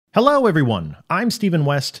Hello everyone, I'm Stephen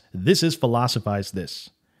West, this is Philosophize This.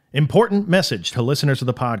 Important message to listeners of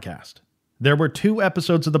the podcast. There were 2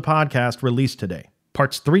 episodes of the podcast released today,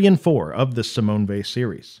 parts 3 and 4 of the Simone Weil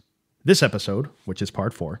series. This episode, which is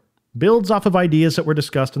part 4, builds off of ideas that were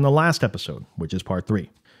discussed in the last episode, which is part 3.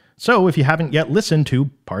 So if you haven't yet listened to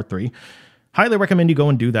part 3, highly recommend you go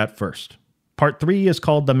and do that first. Part 3 is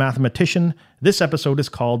called The Mathematician, this episode is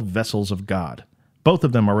called Vessels of God. Both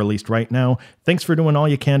of them are released right now. Thanks for doing all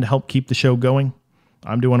you can to help keep the show going.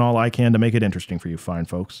 I'm doing all I can to make it interesting for you fine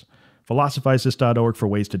folks. PhilosophizeThis.org for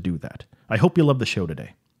ways to do that. I hope you love the show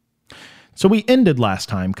today. So we ended last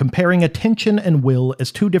time comparing attention and will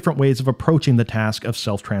as 2 different ways of approaching the task of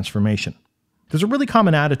self-transformation. There's a really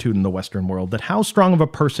common attitude in the Western world that how strong of a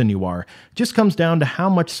person you are just comes down to how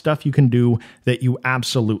much stuff you can do that you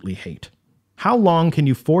absolutely hate. How long can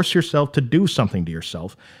you force yourself to do something to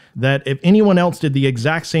yourself that if anyone else did the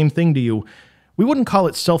exact same thing to you, we wouldn't call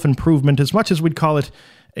it self-improvement as much as we'd call it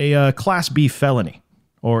a Class B felony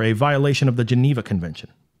or a violation of the Geneva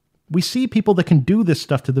Convention. We see people that can do this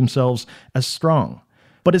stuff to themselves as strong.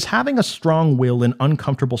 But is having a strong will in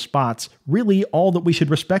uncomfortable spots really all that we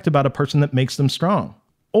should respect about a person that makes them strong?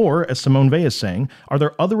 Or, as Simone Weil is saying, are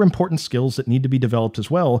there other important skills that need to be developed as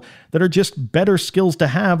well that are just better skills to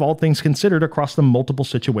have, all things considered, across the multiple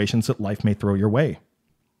situations that life may throw your way?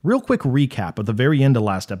 Real quick recap of the very end of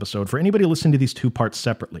last episode for anybody listening to these 2 parts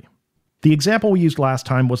separately. The example we used last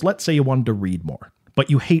time was, let's say you wanted to read more, but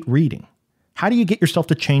you hate reading. How do you get yourself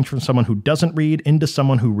to change from someone who doesn't read into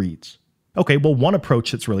someone who reads? Okay, well, one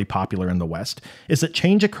approach that's really popular in the West is that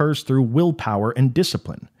change occurs through willpower and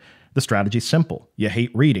discipline. The strategy's simple. You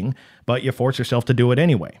hate reading, but you force yourself to do it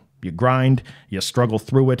anyway. You grind, you struggle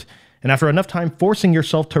through it, and after enough time forcing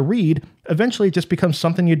yourself to read, eventually it just becomes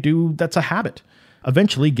something you do that's a habit.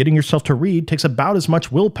 Eventually, getting yourself to read takes about as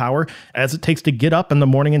much willpower as it takes to get up in the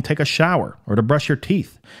morning and take a shower, or to brush your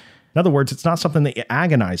teeth. In other words, it's not something that you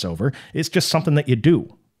agonize over, it's just something that you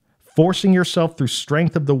do. Forcing yourself through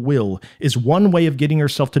strength of the will is one way of getting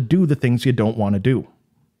yourself to do the things you don't want to do.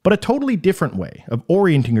 But a totally different way of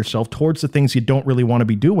orienting yourself towards the things you don't really want to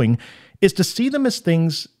be doing is to see them as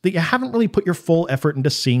things that you haven't really put your full effort into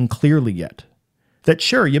seeing clearly yet. That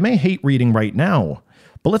sure, you may hate reading right now,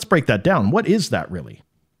 but let's break that down. What is that really?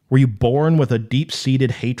 Were you born with a deep-seated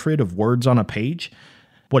hatred of words on a page?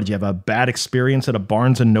 What, did you have a bad experience at a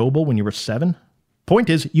Barnes & Noble when you were 7? Point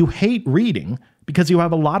is, you hate reading because you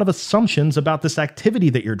have a lot of assumptions about this activity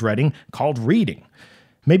that you're dreading called reading.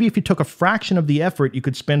 Maybe if you took a fraction of the effort you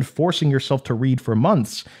could spend forcing yourself to read for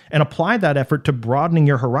months and apply that effort to broadening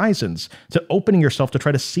your horizons, to opening yourself to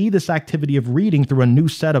try to see this activity of reading through a new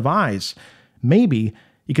set of eyes, maybe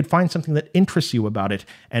you could find something that interests you about it,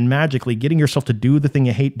 and magically getting yourself to do the thing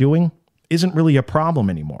you hate doing isn't really a problem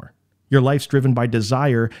anymore. Your life's driven by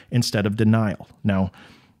desire instead of denial. Now,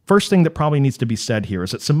 first thing that probably needs to be said here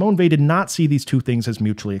is that Simone Weil did not see these 2 things as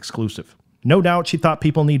mutually exclusive. No doubt she thought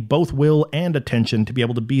people need both will and attention to be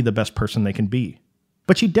able to be the best person they can be.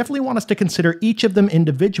 But she definitely wants us to consider each of them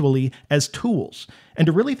individually as tools, and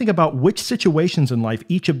to really think about which situations in life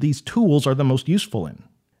each of these tools are the most useful in.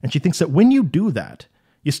 And she thinks that when you do that,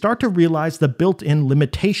 you start to realize the built-in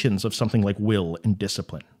limitations of something like will and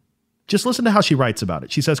discipline. Just listen to how she writes about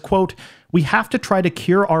it. She says, quote, "We have to try to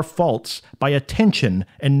cure our faults by attention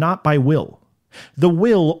and not by will. The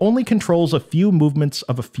will only controls a few movements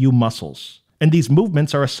of a few muscles, and these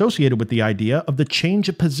movements are associated with the idea of the change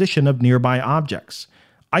of position of nearby objects.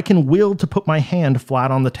 I can will to put my hand flat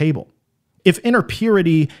on the table. If inner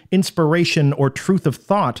purity, inspiration, or truth of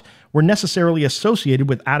thought were necessarily associated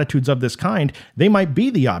with attitudes of this kind, they might be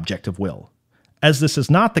the object of will. As this is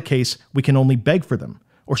not the case, we can only beg for them,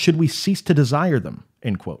 or should we cease to desire them?"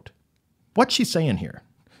 End quote. What's she saying here?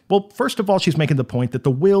 Well, first of all, she's making the point that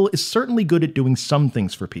the will is certainly good at doing some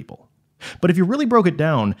things for people. But if you really broke it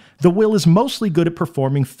down, the will is mostly good at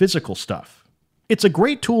performing physical stuff. It's a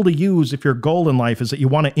great tool to use if your goal in life is that you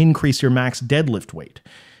want to increase your max deadlift weight.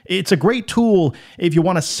 It's a great tool if you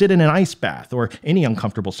want to sit in an ice bath or any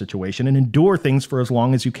uncomfortable situation and endure things for as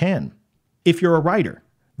long as you can. If you're a writer,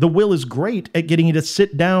 the will is great at getting you to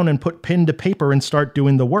sit down and put pen to paper and start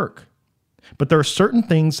doing the work. But there are certain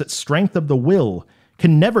things that strength of the will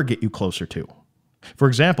can never get you closer to. For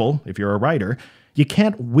example, if you're a writer, you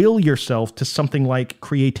can't will yourself to something like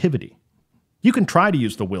creativity. You can try to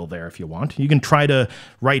use the will there if you want. You can try to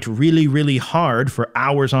write really, really hard for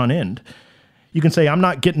hours on end. You can say, I'm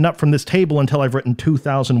not getting up from this table until I've written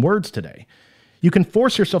 2,000 words today. You can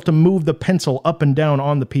force yourself to move the pencil up and down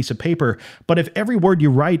on the piece of paper, but if every word you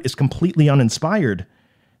write is completely uninspired,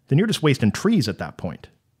 then you're just wasting trees at that point.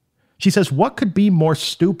 She says, what could be more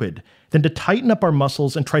stupid than to tighten up our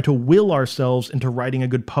muscles and try to will ourselves into writing a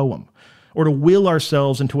good poem, or to will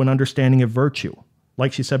ourselves into an understanding of virtue?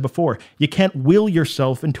 Like she said before, you can't will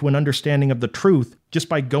yourself into an understanding of the truth just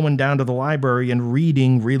by going down to the library and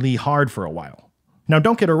reading really hard for a while. Now,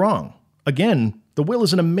 don't get her wrong. Again, the will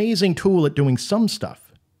is an amazing tool at doing some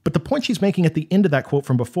stuff. But the point she's making at the end of that quote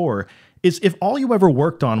from before is if all you ever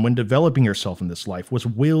worked on when developing yourself in this life was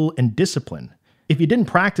will and discipline, if you didn't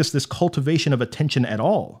practice this cultivation of attention at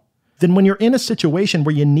all, then when you're in a situation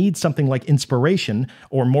where you need something like inspiration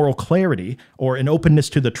or moral clarity or an openness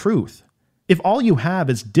to the truth, if all you have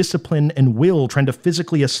is discipline and will trying to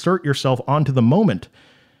physically assert yourself onto the moment,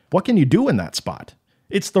 what can you do in that spot?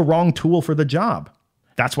 It's the wrong tool for the job.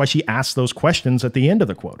 That's why she asks those questions at the end of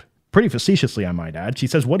the quote. Pretty facetiously, I might add. She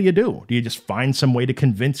says, what do? Do you just find some way to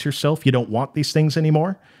convince yourself you don't want these things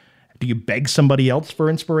anymore? Do you beg somebody else for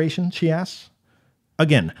inspiration? She asks.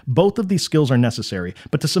 Again, both of these skills are necessary,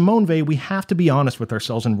 but to Simone Weil, we have to be honest with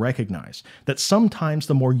ourselves and recognize that sometimes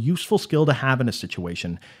the more useful skill to have in a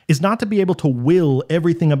situation is not to be able to will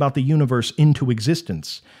everything about the universe into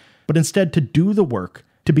existence, but instead to do the work,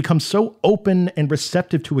 to become so open and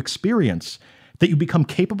receptive to experience that you become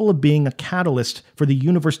capable of being a catalyst for the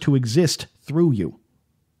universe to exist through you.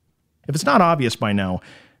 If it's not obvious by now,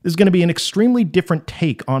 this is going to be an extremely different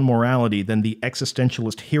take on morality than the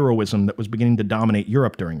existentialist heroism that was beginning to dominate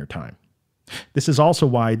Europe during her time. This is also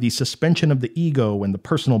why the suspension of the ego and the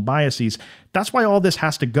personal biases, that's why all this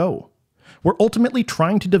has to go. We're ultimately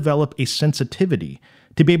trying to develop a sensitivity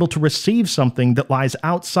to be able to receive something that lies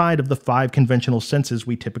outside of the 5 conventional senses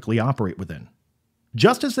we typically operate within.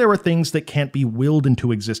 Just as there are things that can't be willed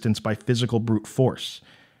into existence by physical brute force,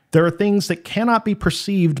 there are things that cannot be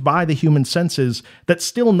perceived by the human senses that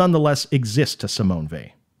still nonetheless exist to Simone Weil.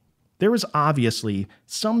 There is obviously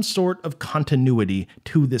some sort of continuity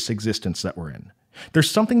to this existence that we're in.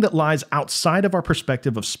 There's something that lies outside of our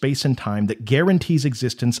perspective of space and time that guarantees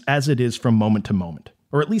existence as it is from moment to moment,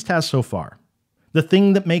 or at least has so far. The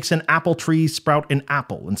thing that makes an apple tree sprout an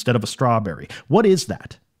apple instead of a strawberry. What is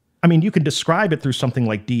that? I mean, you can describe it through something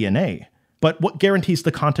like DNA, but what guarantees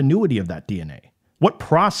the continuity of that DNA? What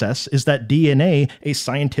process is that DNA a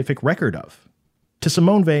scientific record of? To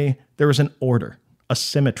Simone Weil, there is an order, a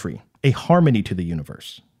symmetry, a harmony to the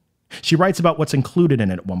universe. She writes about what's included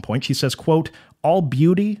in it at one point. She says, quote, all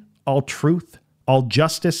beauty, all truth, all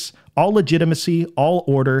justice, all legitimacy, all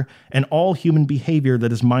order, and all human behavior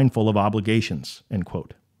that is mindful of obligations, end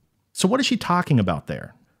quote. So what is she talking about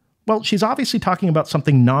there? Well, she's obviously talking about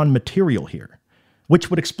something non-material here, which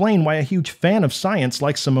would explain why a huge fan of science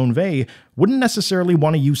like Simone Weil wouldn't necessarily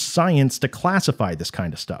want to use science to classify this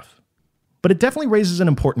kind of stuff. But it definitely raises an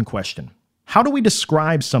important question. How do we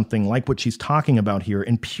describe something like what she's talking about here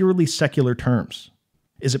in purely secular terms?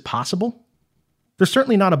 Is it possible? There's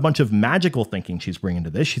certainly not a bunch of magical thinking she's bringing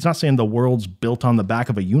to this. She's not saying the world's built on the back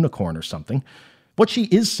of a unicorn or something. What she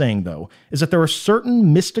is saying, though, is that there are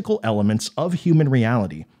certain mystical elements of human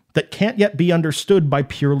reality that can't yet be understood by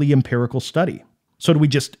purely empirical study. So do we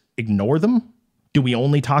just ignore them? Do we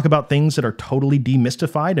only talk about things that are totally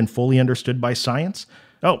demystified and fully understood by science?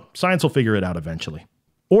 Oh, science will figure it out eventually.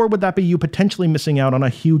 Or would that be you potentially missing out on a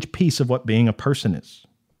huge piece of what being a person is?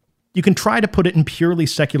 You can try to put it in purely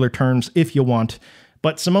secular terms if you want,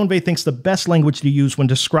 but Simone Weil thinks the best language to use when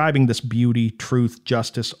describing this beauty, truth,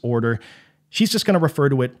 justice, order, she's just going to refer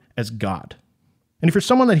to it as God. And if you're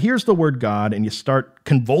someone that hears the word God and you start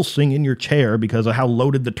convulsing in your chair because of how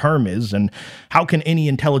loaded the term is and how can any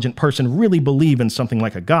intelligent person really believe in something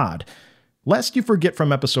like a God, lest you forget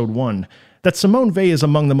from episode 1 that Simone Weil is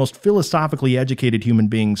among the most philosophically educated human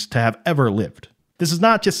beings to have ever lived. This is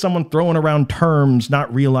not just someone throwing around terms,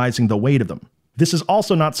 not realizing the weight of them. This is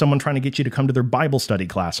also not someone trying to get you to come to their Bible study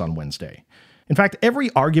class on Wednesday. In fact, every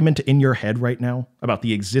argument in your head right now about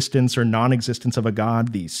the existence or non-existence of a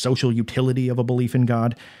God, the social utility of a belief in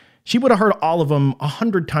God, she would have heard all of them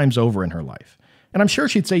 100 times over in her life. And I'm sure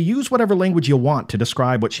she'd say, use whatever language you want to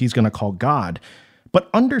describe what she's going to call God, but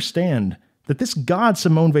understand that this God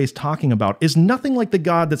Simone Weil is talking about is nothing like the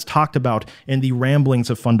God that's talked about in the ramblings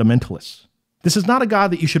of fundamentalists. This is not a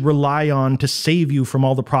God that you should rely on to save you from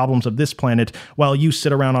all the problems of this planet while you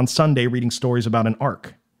sit around on Sunday reading stories about an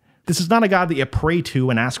ark. This is not a God that you pray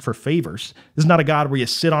to and ask for favors. This is not a God where you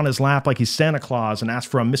sit on his lap like he's Santa Claus and ask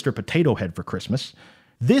for a Mr. Potato Head for Christmas.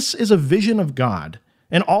 This is a vision of God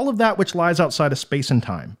and all of that which lies outside of space and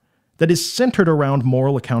time that is centered around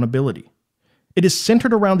moral accountability. It is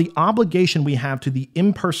centered around the obligation we have to the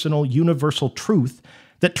impersonal, universal truth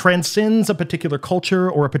that transcends a particular culture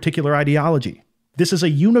or a particular ideology. This is a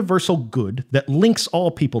universal good that links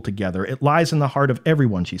all people together. It lies in the heart of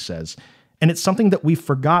everyone, she says. And it's something that we've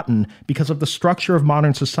forgotten because of the structure of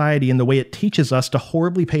modern society and the way it teaches us to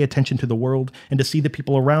horribly pay attention to the world and to see the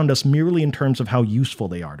people around us merely in terms of how useful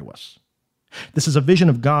they are to us. This is a vision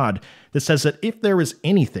of God that says that if there is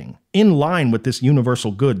anything in line with this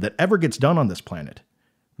universal good that ever gets done on this planet,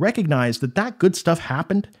 recognize that that good stuff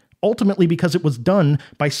happened ultimately because it was done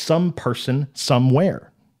by some person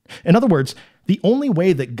somewhere. In other words, the only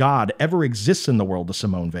way that God ever exists in the world to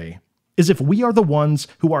Simone Weil is if we are the ones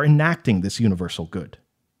who are enacting this universal good.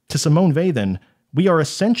 To Simone Weil, then, we are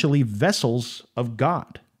essentially vessels of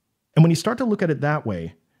God. And when you start to look at it that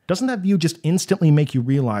way, doesn't that view just instantly make you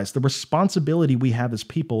realize the responsibility we have as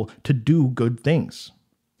people to do good things?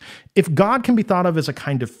 If God can be thought of as a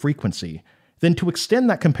kind of frequency, then to extend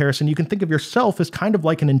that comparison, you can think of yourself as kind of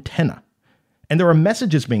like an antenna. And there are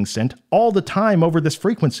messages being sent all the time over this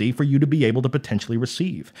frequency for you to be able to potentially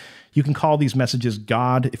receive. You can call these messages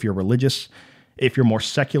God if you're religious. If you're more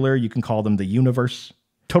secular, you can call them the universe.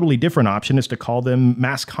 Totally different option is to call them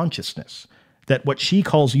mass consciousness. That what she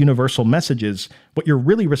calls universal messages, what you're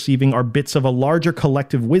really receiving are bits of a larger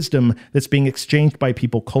collective wisdom that's being exchanged by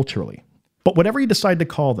people culturally. But whatever you decide to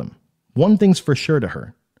call them, one thing's for sure to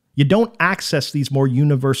her. You don't access these more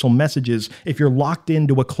universal messages if you're locked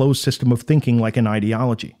into a closed system of thinking like an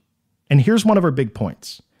ideology. And here's one of her big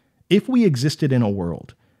points. If we existed in a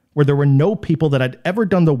world where there were no people that had ever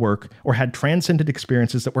done the work or had transcendent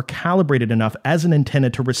experiences that were calibrated enough as an antenna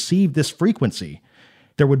to receive this frequency,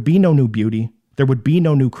 there would be no new beauty, there would be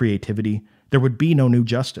no new creativity, there would be no new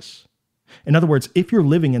justice. In other words, if you're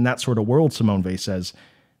living in that sort of world, Simone Weil says,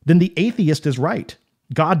 then the atheist is right.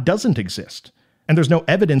 God doesn't exist. And there's no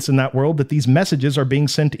evidence in that world that these messages are being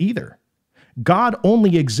sent either. God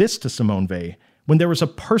only exists to Simone Weil when there is a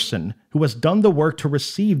person who has done the work to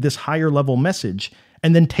receive this higher level message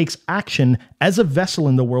and then takes action as a vessel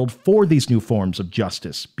in the world for these new forms of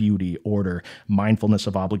justice, beauty, order, mindfulness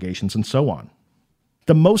of obligations, and so on.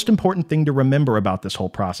 The most important thing to remember about this whole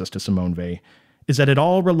process to Simone Weil is that it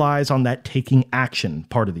all relies on that taking action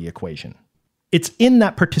part of the equation. It's in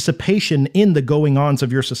that participation in the going-ons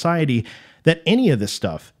of your society that any of this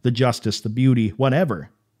stuff, the justice, the beauty, whatever,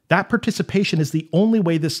 that participation is the only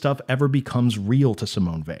way this stuff ever becomes real to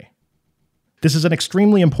Simone Weil. This is an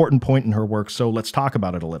extremely important point in her work, so let's talk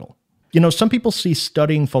about it a little. You know, some people see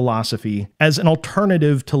studying philosophy as an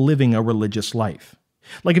alternative to living a religious life.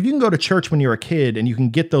 Like if you can go to church when you're a kid and you can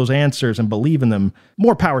get those answers and believe in them,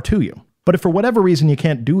 more power to you. But if for whatever reason you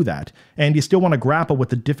can't do that, and you still want to grapple with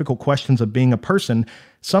the difficult questions of being a person,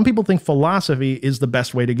 some people think philosophy is the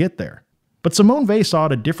best way to get there. But Simone Weil saw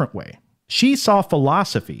it a different way. She saw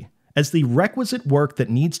philosophy as the requisite work that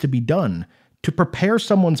needs to be done to prepare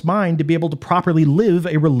someone's mind to be able to properly live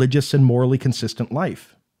a religious and morally consistent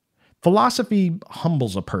life. Philosophy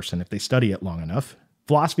humbles a person if they study it long enough.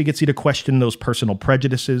 Philosophy gets you to question those personal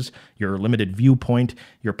prejudices, your limited viewpoint,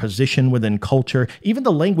 your position within culture, even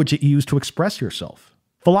the language that you use to express yourself.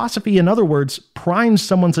 Philosophy, in other words, primes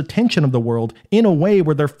someone's attention of the world in a way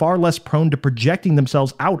where they're far less prone to projecting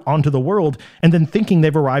themselves out onto the world and then thinking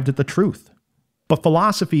they've arrived at the truth. But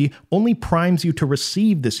philosophy only primes you to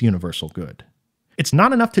receive this universal good. It's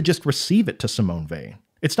not enough to just receive it to Simone Weil.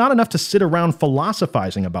 It's not enough to sit around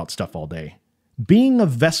philosophizing about stuff all day. Being a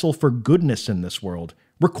vessel for goodness in this world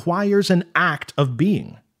requires an act of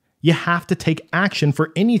being. You have to take action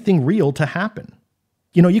for anything real to happen.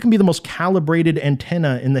 You know, you can be the most calibrated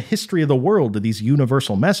antenna in the history of the world to these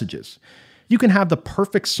universal messages. You can have the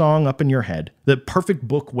perfect song up in your head, the perfect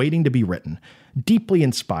book waiting to be written, deeply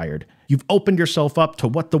inspired. You've opened yourself up to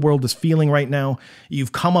what the world is feeling right now.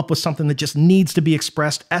 You've come up with something that just needs to be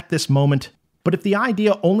expressed at this moment. But if the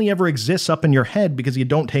idea only ever exists up in your head because you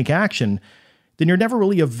don't take action, then you're never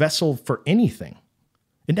really a vessel for anything.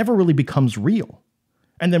 It never really becomes real.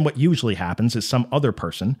 And then what usually happens is some other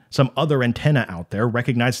person, some other antenna out there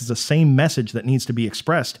recognizes the same message that needs to be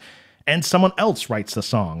expressed, and someone else writes the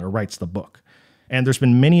song or writes the book. And there's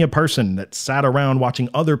been many a person that sat around watching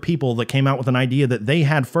other people that came out with an idea that they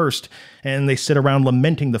had first, and they sit around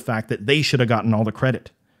lamenting the fact that they should have gotten all the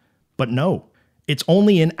credit. But no, it's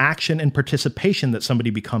only in action and participation that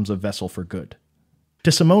somebody becomes a vessel for good.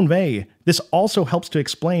 To Simone Weil, this also helps to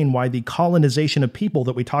explain why the colonization of people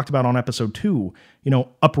that we talked about on episode 2,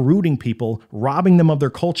 uprooting people, robbing them of their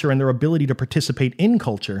culture and their ability to participate in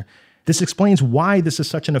culture, this explains why this is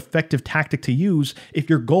such an effective tactic to use if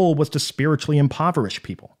your goal was to spiritually impoverish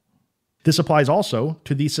people. This applies also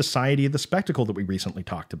to the society of the spectacle that we recently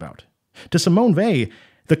talked about. To Simone Weil,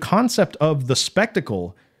 the concept of the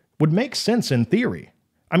spectacle would make sense in theory.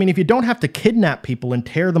 I mean, if you don't have to kidnap people and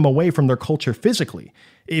tear them away from their culture physically,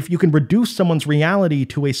 if you can reduce someone's reality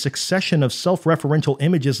to a succession of self-referential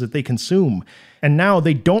images that they consume, and now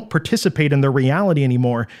they don't participate in their reality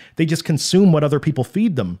anymore, they just consume what other people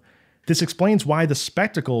feed them, this explains why the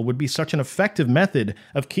spectacle would be such an effective method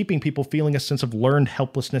of keeping people feeling a sense of learned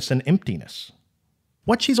helplessness and emptiness.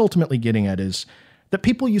 What she's ultimately getting at is that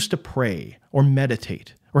people used to pray or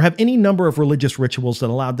meditate or have any number of religious rituals that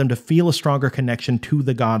allowed them to feel a stronger connection to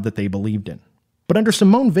the God that they believed in. But under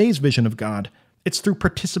Simone Weil's vision of God, it's through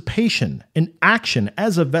participation and action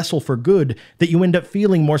as a vessel for good that you end up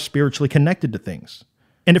feeling more spiritually connected to things.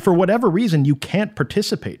 And if for whatever reason you can't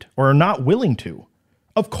participate or are not willing to,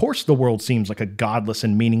 of course the world seems like a godless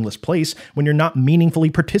and meaningless place when you're not meaningfully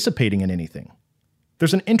participating in anything.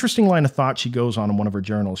 There's an interesting line of thought she goes on in one of her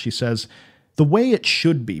journals. She says, the way it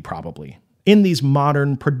should be, probably, in these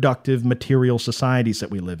modern, productive, material societies that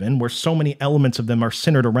we live in, where so many elements of them are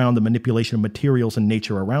centered around the manipulation of materials and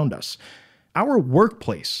nature around us, our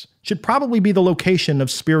workplace should probably be the location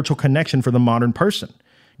of spiritual connection for the modern person.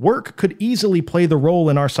 Work could easily play the role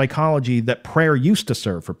in our psychology that prayer used to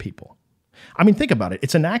serve for people. I mean, think about it.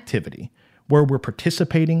 It's an activity where we're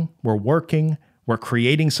participating, we're working, we're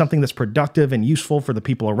creating something that's productive and useful for the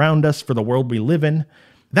people around us, for the world we live in.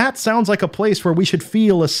 That sounds like a place where we should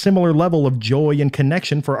feel a similar level of joy and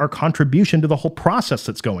connection for our contribution to the whole process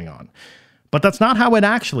that's going on. But that's not how it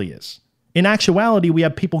actually is. In actuality, we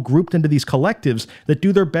have people grouped into these collectives that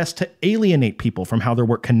do their best to alienate people from how their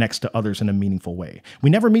work connects to others in a meaningful way. We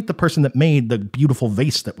never meet the person that made the beautiful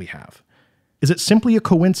vase that we have. Is it simply a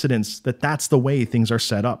coincidence that that's the way things are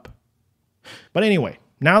set up? But anyway,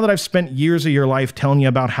 now that I've spent years of your life telling you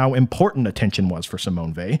about how important attention was for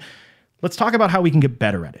Simone Weil, let's talk about how we can get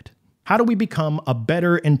better at it. How do we become a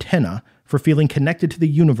better antenna for feeling connected to the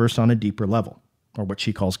universe on a deeper level, or what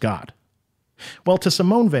she calls God? Well, to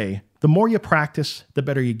Simone Weil, the more you practice, the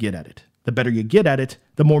better you get at it. The better you get at it,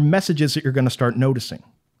 the more messages that you're going to start noticing.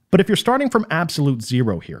 But if you're starting from absolute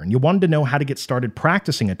zero here and you wanted to know how to get started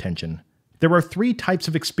practicing attention, there are 3 types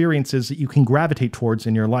of experiences that you can gravitate towards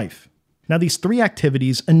in your life. Now, these 3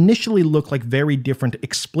 activities initially look like very different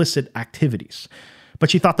explicit activities. But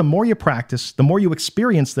she thought the more you practice, the more you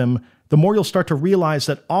experience them, the more you'll start to realize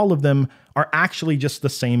that all of them are actually just the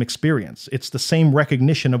same experience. It's the same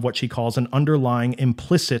recognition of what she calls an underlying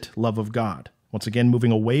implicit love of God. Once again,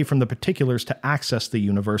 moving away from the particulars to access the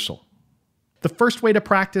universal. The first way to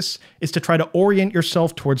practice is to try to orient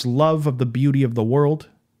yourself towards love of the beauty of the world.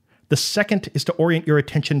 The second is to orient your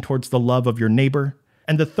attention towards the love of your neighbor.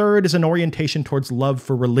 And the third is an orientation towards love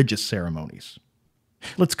for religious ceremonies.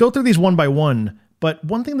 Let's go through these one by one, but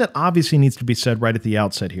one thing that obviously needs to be said right at the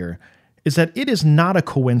outset here is that it is not a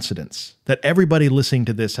coincidence that everybody listening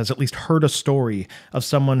to this has at least heard a story of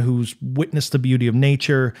someone who's witnessed the beauty of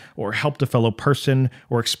nature, or helped a fellow person,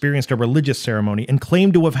 or experienced a religious ceremony, and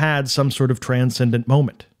claimed to have had some sort of transcendent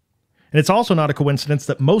moment. And it's also not a coincidence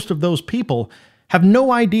that most of those people have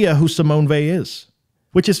no idea who Simone Weil is.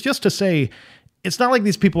 Which is just to say, it's not like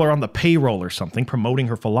these people are on the payroll or something promoting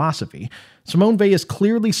her philosophy. Simone Weil is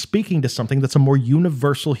clearly speaking to something that's a more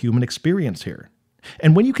universal human experience here.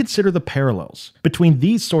 And when you consider the parallels between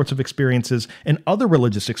these sorts of experiences and other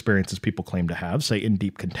religious experiences people claim to have, say in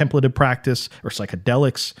deep contemplative practice or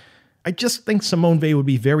psychedelics, I just think Simone Weil would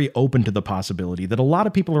be very open to the possibility that a lot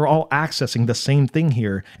of people are all accessing the same thing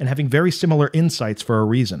here and having very similar insights for a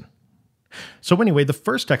reason. So anyway, the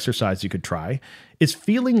first exercise you could try is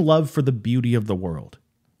feeling love for the beauty of the world.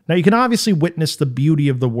 Now, you can obviously witness the beauty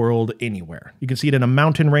of the world anywhere. You can see it in a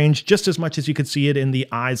mountain range just as much as you could see it in the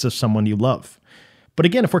eyes of someone you love. But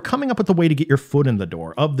again, if we're coming up with a way to get your foot in the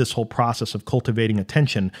door of this whole process of cultivating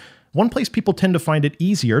attention, one place people tend to find it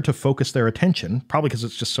easier to focus their attention, probably because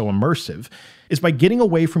it's just so immersive, is by getting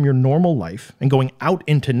away from your normal life and going out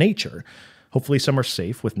into nature. Hopefully somewhere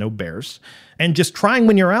safe with no bears, and just trying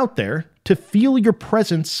when you're out there to feel your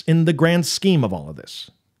presence in the grand scheme of all of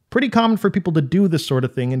this. Pretty common for people to do this sort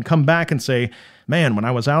of thing and come back and say, man, when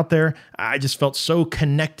I was out there, I just felt so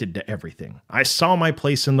connected to everything. I saw my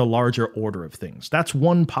place in the larger order of things. That's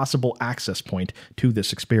one possible access point to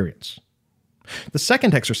this experience. The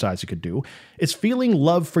second exercise you could do is feeling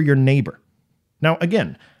love for your neighbor. Now,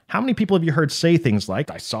 again, how many people have you heard say things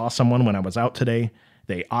like, I saw someone when I was out today.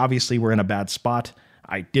 They obviously were in a bad spot.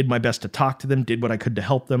 I did my best to talk to them, did what I could to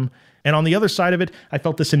help them. And on the other side of it, I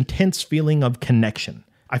felt this intense feeling of connection.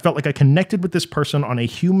 I felt like I connected with this person on a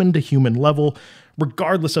human-to-human level,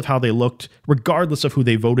 regardless of how they looked, regardless of who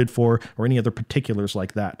they voted for, or any other particulars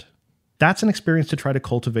like that. That's an experience to try to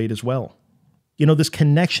cultivate as well. This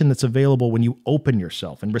connection that's available when you open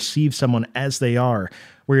yourself and receive someone as they are,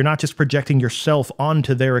 where you're not just projecting yourself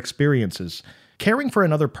onto their experiences. Caring for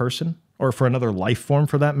another person, or for another life form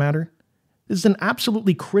for that matter, is an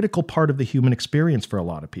absolutely critical part of the human experience for a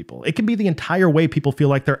lot of people. It can be the entire way people feel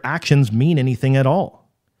like their actions mean anything at all.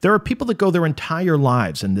 There are people that go their entire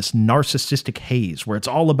lives in this narcissistic haze where it's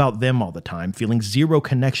all about them all the time, feeling zero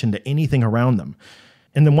connection to anything around them.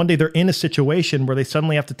 And then one day they're in a situation where they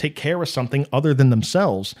suddenly have to take care of something other than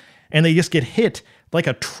themselves, and they just get hit like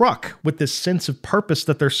a truck with this sense of purpose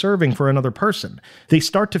that they're serving for another person. They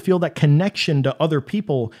start to feel that connection to other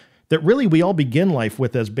people that really we all begin life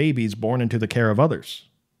with as babies born into the care of others.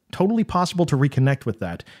 Totally possible to reconnect with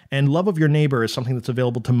that, and love of your neighbor is something that's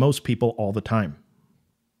available to most people all the time.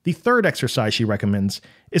 The third exercise she recommends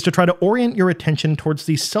is to try to orient your attention towards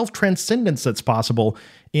the self-transcendence that's possible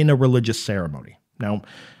in a religious ceremony. Now,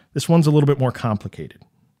 this one's a little bit more complicated.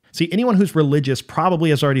 See, anyone who's religious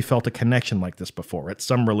probably has already felt a connection like this before at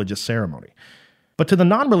some religious ceremony. But to the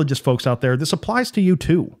non-religious folks out there, this applies to you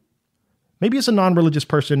too. Maybe as a non-religious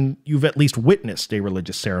person, you've at least witnessed a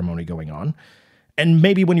religious ceremony going on. And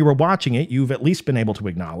maybe when you were watching it, you've at least been able to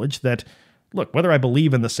acknowledge that, look, whether I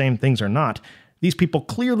believe in the same things or not, these people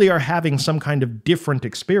clearly are having some kind of different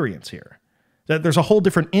experience here. That there's a whole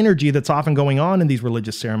different energy that's often going on in these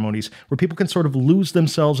religious ceremonies where people can sort of lose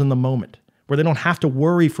themselves in the moment, where they don't have to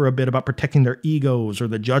worry for a bit about protecting their egos or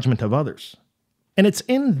the judgment of others. And it's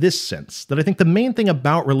in this sense that I think the main thing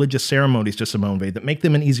about religious ceremonies to Simone Weil that make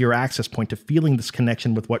them an easier access point to feeling this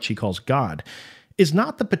connection with what she calls God is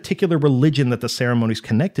not the particular religion that the ceremony is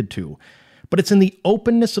connected to, but it's in the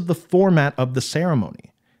openness of the format of the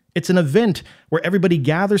ceremony. It's an event where everybody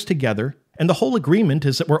gathers together, and the whole agreement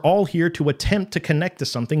is that we're all here to attempt to connect to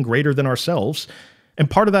something greater than ourselves, and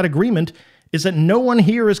part of that agreement is that no one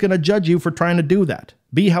here is going to judge you for trying to do that.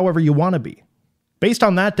 Be however you want to be. Based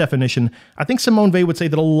on that definition, I think Simone Weil would say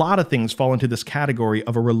that a lot of things fall into this category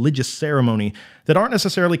of a religious ceremony that aren't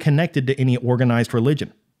necessarily connected to any organized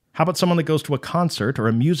religion. How about someone that goes to a concert or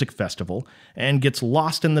a music festival and gets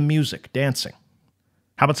lost in the music, dancing?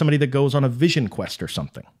 How about somebody that goes on a vision quest or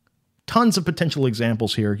something? Tons of potential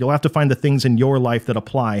examples here. You'll have to find the things in your life that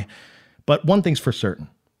apply. But one thing's for certain.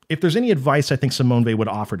 If there's any advice I think Simone Weil would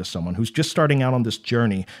offer to someone who's just starting out on this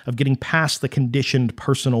journey of getting past the conditioned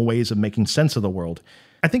personal ways of making sense of the world,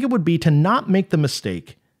 I think it would be to not make the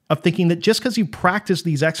mistake of thinking that just because you practice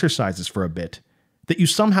these exercises for a bit, that you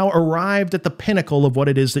somehow arrived at the pinnacle of what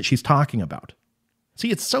it is that she's talking about.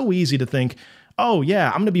 See, it's so easy to think, oh yeah,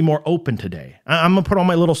 I'm going to be more open today. I'm going to put on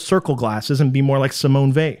my little circle glasses and be more like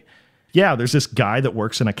Simone Weil. Yeah, there's this guy that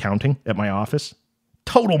works in accounting at my office.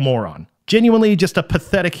 Total moron. Genuinely just a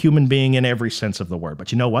pathetic human being in every sense of the word.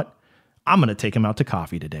 But you know what? I'm going to take him out to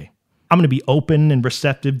coffee today. I'm going to be open and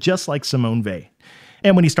receptive just like Simone Weil.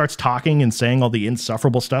 And when he starts talking and saying all the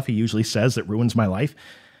insufferable stuff he usually says that ruins my life,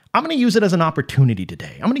 I'm going to use it as an opportunity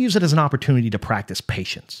today. I'm going to use it as an opportunity to practice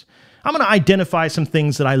patience. I'm going to identify some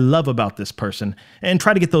things that I love about this person and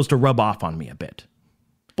try to get those to rub off on me a bit.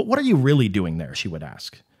 But what are you really doing there, she would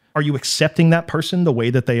ask. Are you accepting that person the way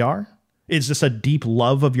that they are? Is this a deep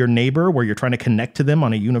love of your neighbor where you're trying to connect to them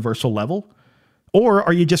on a universal level? Or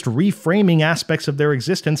are you just reframing aspects of their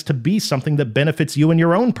existence to be something that benefits you in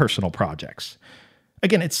your own personal projects?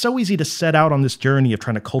 Again, it's so easy to set out on this journey of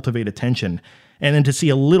trying to cultivate attention and then to see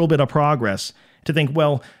a little bit of progress to think,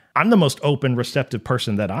 well, I'm the most open, receptive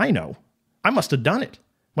person that I know. I must have done it.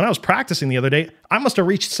 When I was practicing the other day, I must have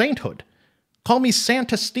reached sainthood. Call me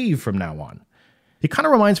Santa Steve from now on. It kind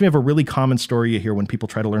of reminds me of a really common story you hear when people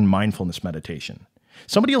try to learn mindfulness meditation.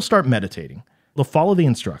 Somebody will start meditating. They'll follow the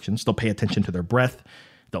instructions. They'll pay attention to their breath.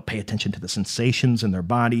 They'll pay attention to the sensations in their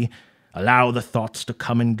body. Allow the thoughts to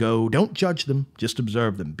come and go. Don't judge them. Just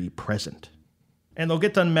observe them. Be present. And they'll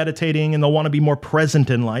get done meditating and they'll want to be more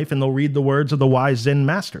present in life and they'll read the words of the wise Zen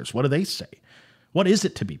masters. What do they say? What is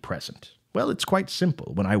it to be present? Well, it's quite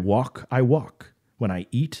simple. When I walk, I walk. When I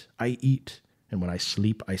eat, I eat. And when I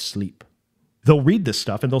sleep, I sleep. They'll read this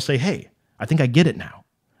stuff and they'll say, hey, I think I get it now.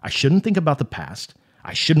 I shouldn't think about the past.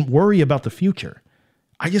 I shouldn't worry about the future.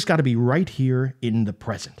 I just got to be right here in the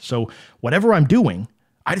present. So whatever I'm doing,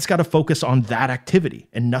 I just got to focus on that activity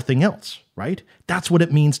and nothing else, right? That's what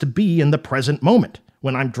it means to be in the present moment.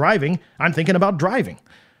 When I'm driving, I'm thinking about driving.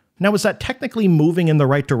 Now, is that technically moving in the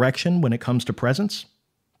right direction when it comes to presence?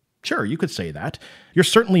 Sure, you could say that. You're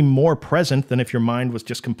certainly more present than if your mind was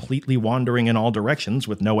just completely wandering in all directions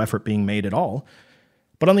with no effort being made at all.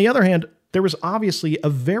 But on the other hand, there is obviously a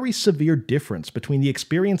very severe difference between the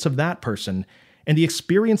experience of that person and the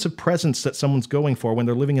experience of presence that someone's going for when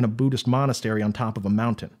they're living in a Buddhist monastery on top of a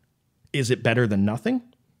mountain. Is it better than nothing?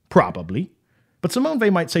 Probably. But Simone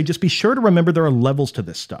Weil might say, just be sure to remember there are levels to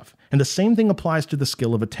this stuff, and the same thing applies to the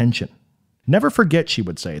skill of attention. Never forget, she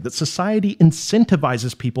would say, that society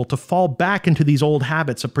incentivizes people to fall back into these old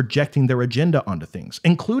habits of projecting their agenda onto things,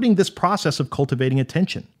 including this process of cultivating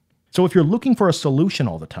attention. So if you're looking for a solution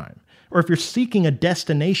all the time, or if you're seeking a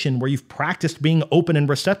destination where you've practiced being open and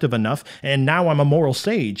receptive enough, and now I'm a moral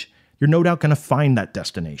sage, you're no doubt going to find that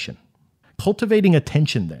destination. Cultivating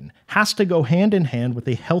attention, then, has to go hand in hand with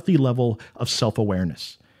a healthy level of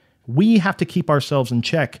self-awareness. We have to keep ourselves in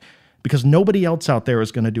check because nobody else out there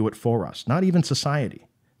is going to do it for us, not even society.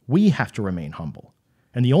 We have to remain humble.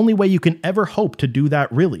 And the only way you can ever hope to do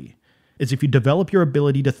that really is if you develop your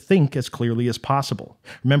ability to think as clearly as possible.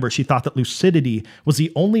 Remember, she thought that lucidity was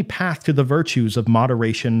the only path to the virtues of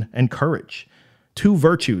moderation and courage. Two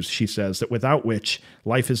virtues, she says, that without which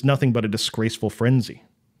life is nothing but a disgraceful frenzy.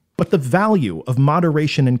 But the value of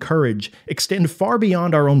moderation and courage extend far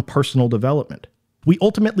beyond our own personal development. We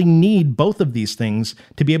ultimately need both of these things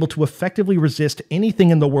to be able to effectively resist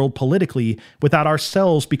anything in the world politically without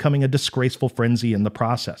ourselves becoming a disgraceful frenzy in the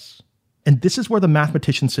process. And this is where the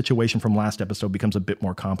mathematician situation from last episode becomes a bit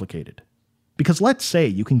more complicated. Because let's say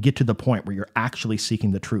you can get to the point where you're actually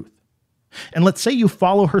seeking the truth. And let's say you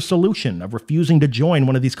follow her solution of refusing to join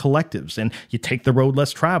one of these collectives and you take the road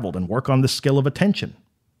less traveled and work on the skill of attention.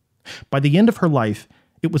 By the end of her life,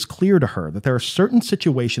 it was clear to her that there are certain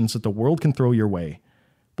situations that the world can throw your way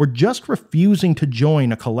where just refusing to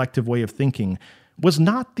join a collective way of thinking was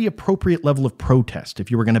not the appropriate level of protest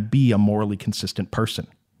if you were going to be a morally consistent person.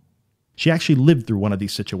 She actually lived through one of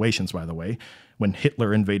these situations, by the way, when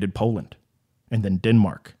Hitler invaded Poland, and then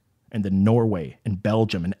Denmark, and then Norway and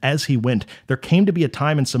Belgium. And as he went, there came to be a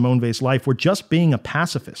time in Simone Weil's life where just being a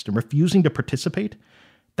pacifist and refusing to participate,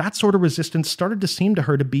 that sort of resistance started to seem to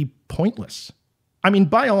her to be pointless. I mean,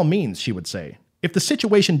 by all means, she would say, if the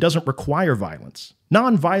situation doesn't require violence,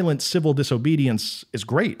 non-violent civil disobedience is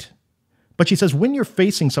great. But she says, when you're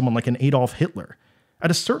facing someone like an Adolf Hitler,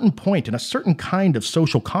 at a certain point in a certain kind of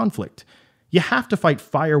social conflict, you have to fight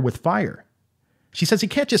fire with fire. She says you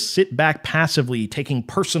can't just sit back passively taking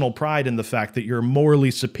personal pride in the fact that you're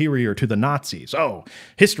morally superior to the Nazis. Oh,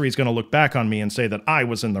 history's going to look back on me and say that I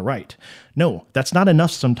was in the right. No, that's not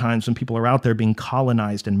enough sometimes when people are out there being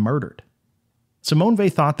colonized and murdered. Simone Weil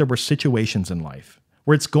thought there were situations in life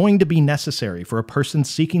where it's going to be necessary for a person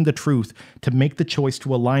seeking the truth to make the choice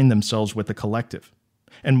to align themselves with the collective.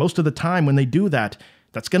 And most of the time when they do that,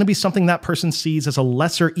 that's going to be something that person sees as a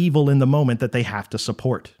lesser evil in the moment that they have to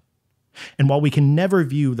support. And while we can never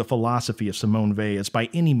view the philosophy of Simone Weil as by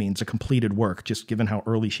any means a completed work, just given how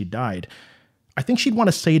early she died, I think she'd want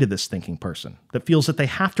to say to this thinking person that feels that they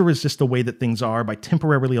have to resist the way that things are by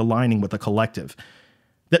temporarily aligning with the collective,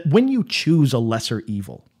 that when you choose a lesser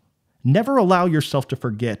evil, never allow yourself to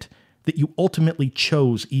forget that you ultimately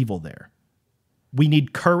chose evil there. We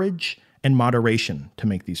need courage and moderation to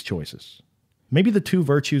make these choices. Maybe the two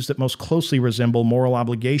virtues that most closely resemble moral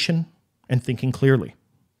obligation and thinking clearly.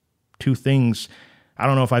 Two things I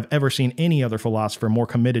don't know if I've ever seen any other philosopher more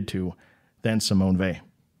committed to than Simone Weil.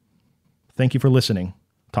 Thank you for listening.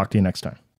 Talk to you next time.